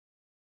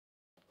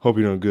Hope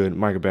you're doing good.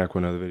 Micah back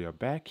with another video.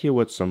 Back here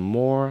with some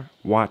more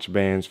watch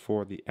bands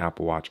for the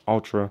Apple Watch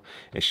Ultra.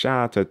 And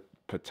shout out to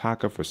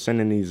Pitaka for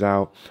sending these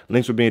out.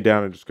 Links will be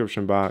down in the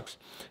description box.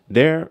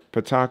 Their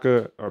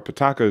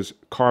Pitaka's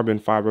carbon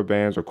fiber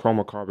bands or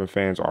chromocarbon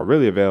fans are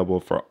really available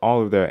for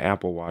all of their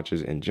Apple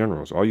Watches in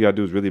general. So all you gotta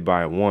do is really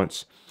buy it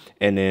once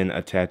and then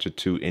attach it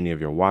to any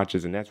of your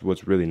watches. And that's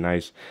what's really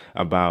nice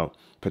about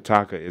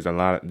Pitaka is a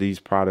lot of these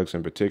products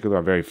in particular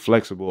are very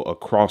flexible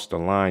across the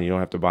line. You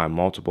don't have to buy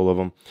multiple of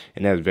them,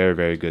 and that's very,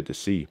 very good to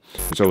see.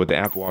 And so with the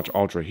Apple Watch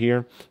Ultra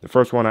here, the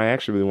first one I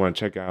actually really want to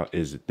check out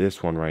is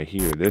this one right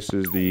here. This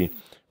is the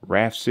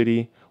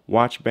Rhapsody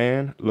watch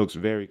band. Looks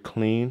very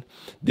clean.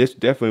 This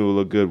definitely will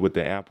look good with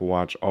the Apple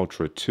Watch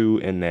Ultra 2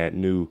 and that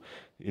new,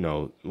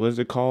 what is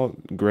it called?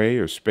 Gray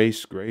or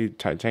space gray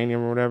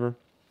titanium or whatever.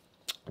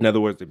 In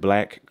other words, the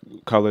black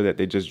color that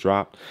they just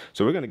dropped.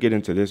 So we're going to get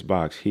into this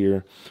box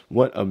here.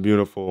 What a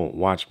beautiful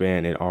watch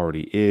band it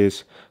already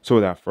is. So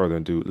without further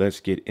ado, let's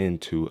get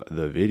into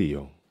the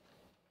video.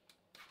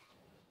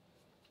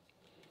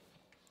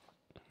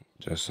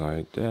 Just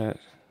like that.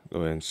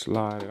 Go ahead and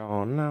slide it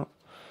on out.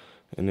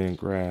 And then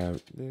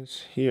grab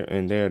this here.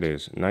 And there it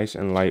is. Nice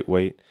and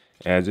lightweight,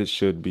 as it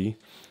should be.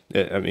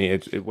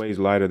 It weighs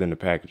lighter than the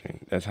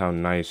packaging. That's how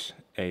nice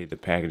the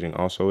packaging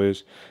also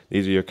is.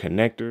 These are your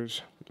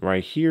connectors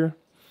right here,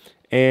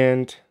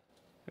 and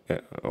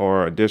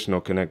or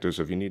additional connectors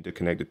if you need to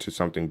connect it to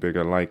something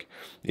bigger like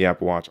the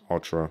Apple Watch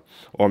Ultra,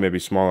 or maybe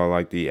smaller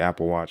like the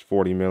Apple Watch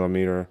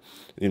 40mm,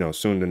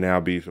 soon to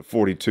now be the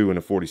 42 and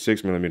the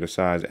 46mm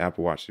size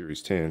Apple Watch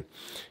Series 10.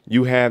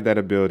 You have that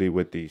ability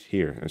with these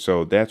here, and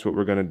so that's what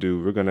we're going to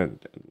do. We're going to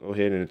go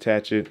ahead and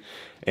attach it,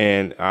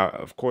 and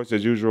of course,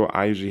 as usual,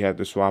 I usually have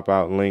to swap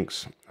out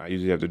links. I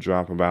usually have to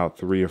drop about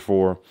 3 or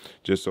 4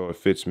 just so it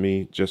fits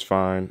me just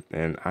fine,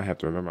 and I have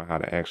to remember how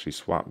to actually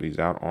swap these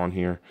out on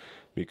here,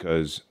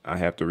 because I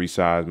have to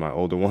resize my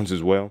older ones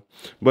as well.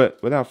 But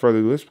without further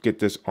ado, let's get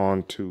this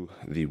onto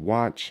the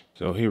watch.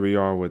 So here we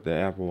are with the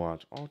Apple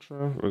Watch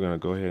Ultra. We're going to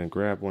go ahead and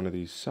grab one of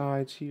these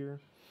sides here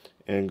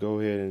and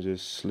go ahead and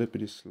just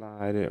slippity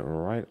slide it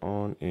right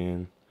on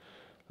in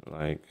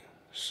like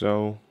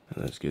so.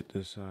 And let's get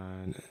this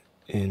side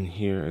in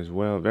here as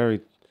well.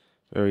 Very,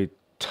 very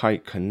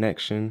tight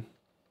connection.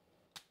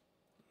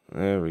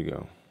 There we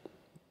go.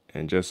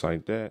 And just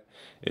like that,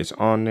 it's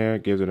on there.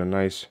 Gives it a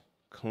nice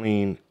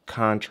clean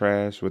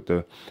contrast with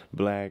the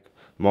black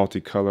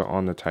multicolor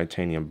on the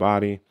titanium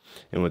body.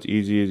 And what's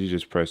easy is you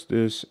just press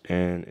this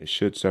and it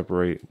should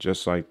separate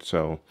just like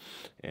so.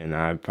 And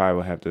I probably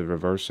will have to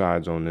reverse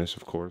sides on this,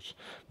 of course,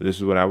 but this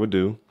is what I would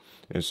do.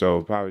 And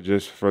so probably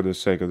just for the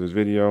sake of this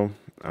video,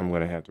 I'm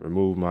going to have to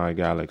remove my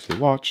Galaxy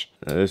Watch.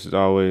 Now this is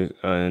always,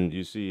 and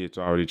you see it's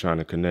already trying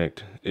to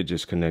connect. It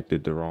just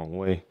connected the wrong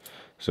way.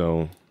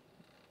 So,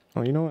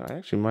 oh, you know what? I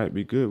actually might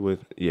be good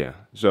with, yeah.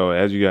 So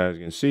as you guys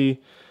can see,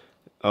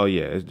 oh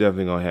yeah, it's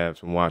definitely going to have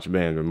some watch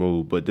bands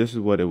removed, but this is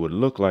what it would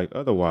look like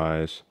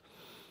otherwise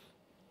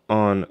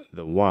on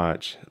the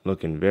watch,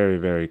 looking very,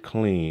 very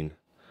clean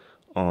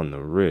on the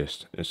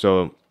wrist. And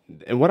so,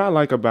 and what I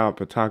like about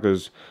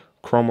Pitaka's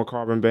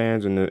chromocarbon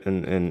bands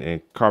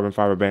and carbon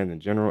fiber bands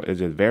in general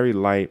is it's very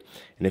light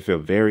and they feel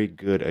very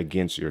good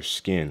against your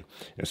skin.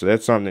 And so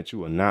that's something that you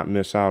will not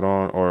miss out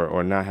on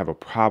or not have a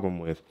problem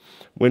with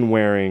when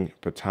wearing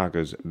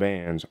Pitaka's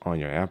bands on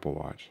your Apple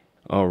Watch.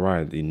 All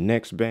right, the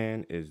next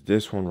band is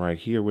this one right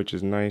here, which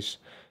is nice.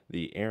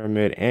 The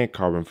Aramid and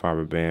carbon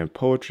fiber band,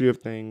 Poetry of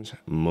Things,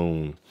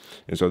 Moon.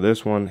 And so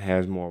this one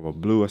has more of a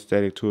blue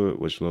aesthetic to it,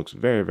 which looks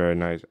very, very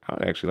nice. I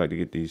would actually like to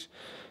get these,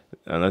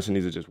 unless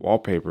these are just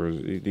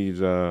wallpapers,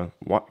 these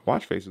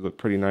watch faces look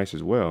pretty nice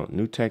as well.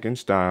 New tech and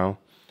style,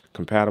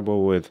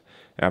 compatible with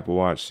Apple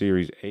Watch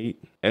Series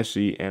 8,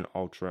 SE, and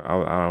Ultra.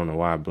 I don't know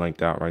why I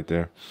blanked out right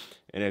there.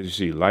 And as you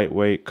see,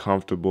 lightweight,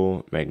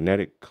 comfortable,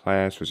 magnetic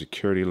clasp for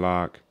security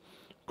lock,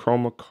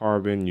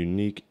 chromocarbon,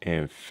 unique,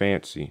 and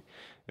fancy.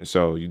 And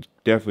so you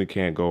definitely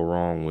can't go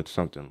wrong with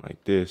something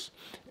like this.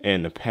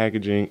 And the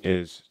packaging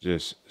is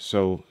just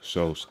so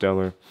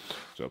stellar.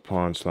 So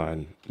upon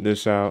sliding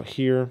this out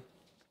here,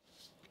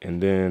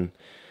 and then,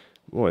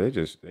 boy,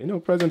 they know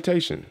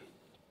presentation.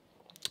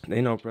 They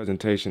know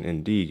presentation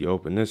indeed. You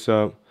open this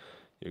up,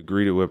 you're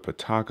greeted with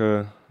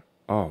Pitaka.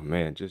 Oh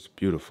man, just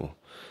beautiful.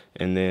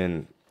 And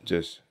then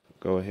just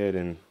go ahead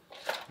and,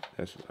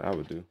 that's what I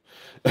would do.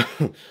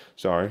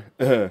 Sorry.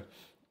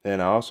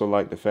 And I also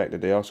like the fact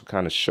that they also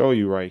kind of show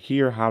you right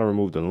here how to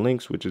remove the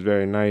links, which is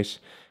very nice,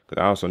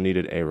 because I also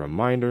needed a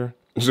reminder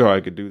so I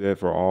could do that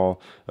for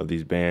all of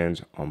these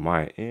bands on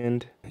my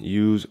end.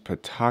 Use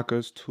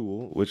Pitaka's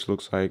tool, which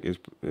looks like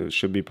it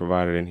should be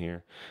provided in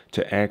here,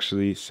 to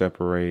actually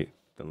separate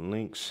the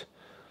links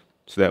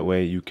so that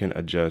way you can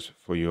adjust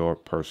for your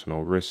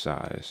personal wrist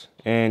size.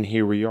 And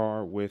here we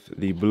are with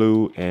the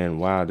blue,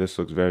 and wow, this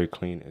looks very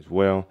clean as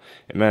well.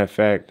 As a matter of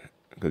fact,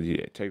 because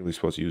you're technically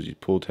supposed to use these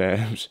pull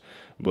tabs,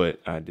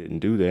 but I didn't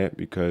do that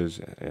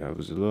because I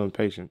was a little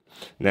impatient.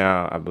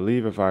 Now, I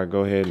believe if I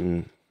go ahead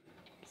and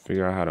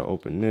figure out how to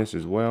open this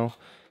as well,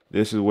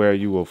 This is where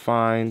you will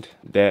find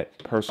that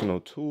personal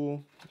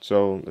tool.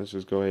 So let's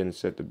just go ahead and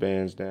set the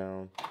bands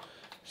down.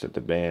 Set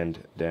the band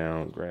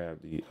down, grab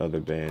the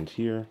other band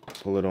here,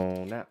 pull it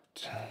on out.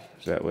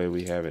 So that way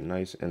we have it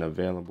nice and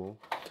available.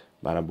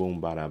 Bada boom,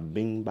 bada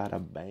bing,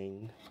 bada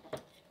bang.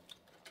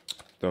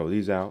 Throw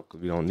these out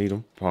because we don't need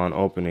them. Upon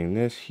opening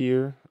this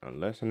here,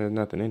 unless there's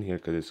nothing in here,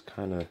 because it's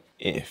kind of,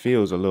 it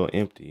feels a little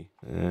empty.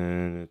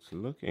 And it's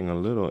looking a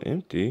little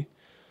empty.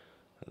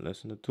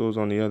 Unless the tool's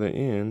on the other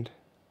end.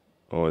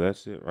 Oh,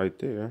 that's it right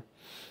there.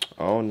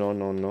 Oh, no,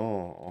 no,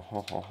 no.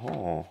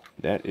 Oh,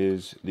 that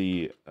is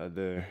the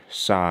other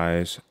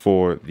size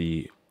for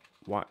the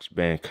watch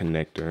band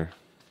connector.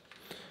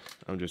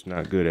 I'm just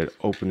not good at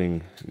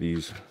opening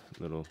these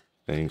little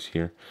things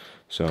here.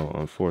 So,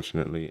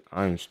 unfortunately,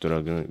 I'm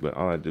struggling, but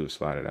all I do is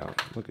slide it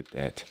out. Look at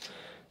that.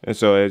 And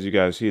so, as you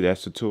guys see,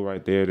 that's the tool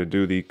right there to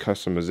do the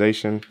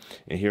customization.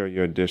 And here are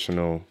your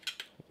additional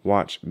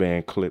watch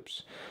band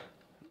clips,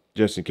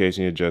 just in case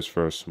you adjust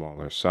for a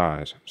smaller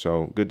size.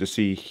 So, good to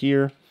see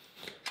here.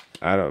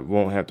 I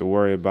won't have to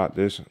worry about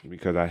this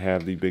because I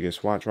have the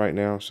biggest watch right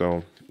now.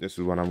 So this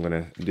is what I'm going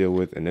to deal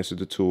with. And this is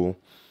the tool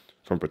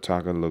from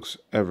Pitaka. Looks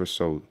ever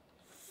so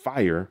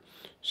fire.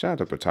 Shout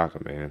out to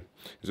Pitaka, man.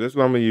 So this is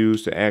what I'm going to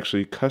use to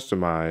actually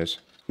customize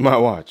my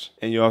watch.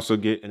 And you also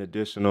get an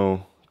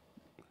additional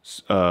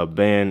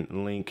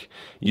band link.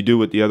 You do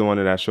with the other one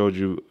that I showed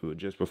you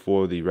just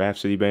before, the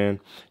Rhapsody band.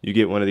 You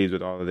get one of these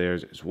with all of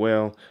theirs as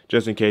well,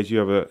 just in case you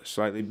have a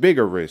slightly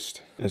bigger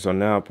wrist. And so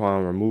now,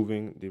 upon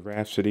removing the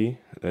Rhapsody,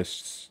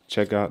 let's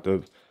check out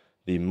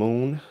the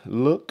moon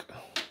look,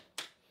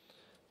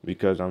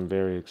 because I'm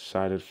very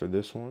excited for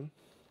this one.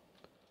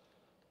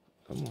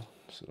 Come on,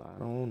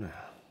 slide on now.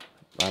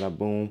 Bada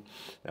boom.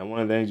 Now,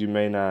 one of the things you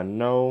may not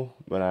know,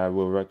 but I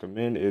will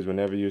recommend, is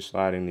whenever you're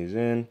sliding these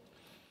in,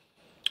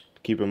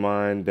 keep in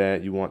mind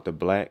that you want the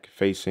black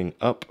facing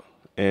up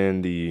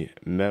and the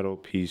metal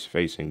piece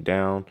facing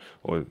down,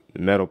 or the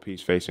metal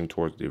piece facing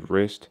towards the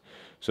wrist.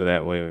 So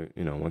that way,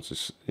 you know, once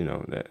it's, you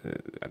know, that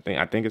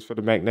I think it's for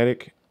the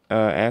magnetic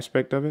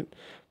aspect of it,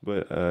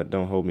 but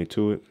don't hold me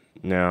to it.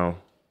 Now,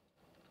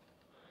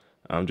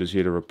 I'm just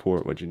here to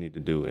report what you need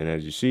to do. And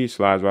as you see,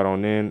 slides right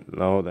on in.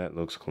 Oh, that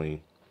looks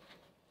clean.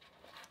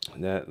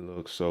 That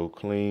looks so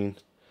clean.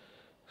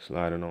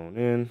 Slide it on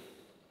in.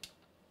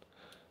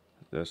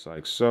 Just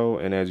like so.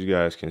 And as you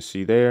guys can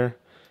see there,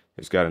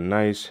 it's got a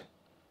nice,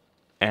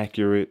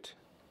 accurate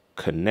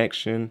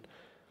connection.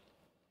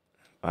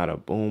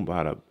 Bada boom,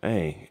 bada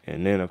bang.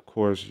 And then, of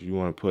course, you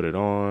want to put it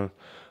on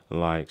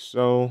like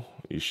so.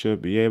 You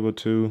should be able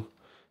to.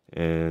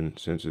 And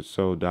since it's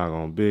so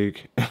doggone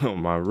big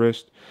on my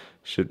wrist,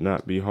 should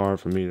not be hard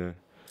for me to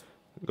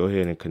go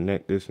ahead and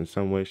connect this in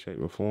some way, shape,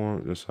 or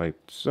form, just like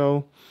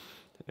so.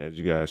 As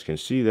you guys can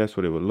see, that's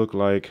what it would look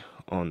like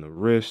on the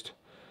wrist.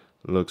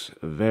 Looks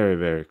very,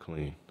 very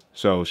clean.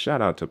 So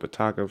shout out to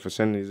Pitaka for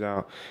sending these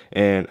out.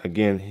 And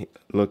again,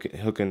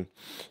 hooking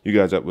you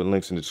guys up with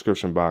links in the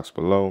description box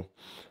below.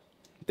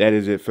 That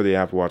is it for the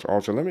Apple Watch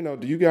Ultra. Let me know,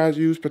 do you guys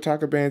use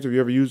Pitaka bands? Have you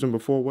ever used them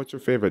before? What's your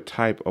favorite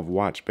type of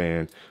watch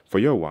band for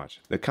your watch?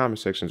 The comment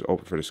section is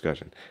open for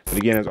discussion. But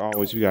again, as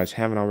always, if you guys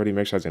haven't already,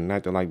 make sure to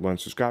ignite the like button,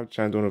 subscribe to the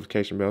channel,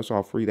 notification bell. It's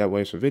all free that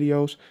way for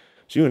videos.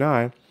 So you and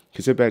I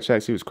can sit back,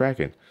 check, see what's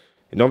cracking.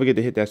 And don't forget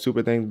to hit that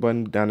super thanks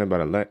button down there by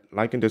the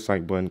like and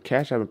dislike button.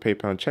 Cash App and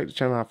PayPal. And check the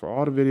channel out for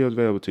all the videos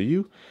available to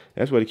you.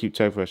 That's where to keep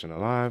tech fresh and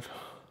alive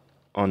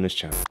on this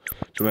channel.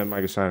 So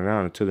Micah signing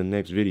out until the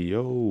next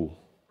video.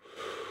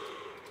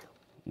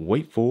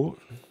 Wait for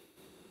it.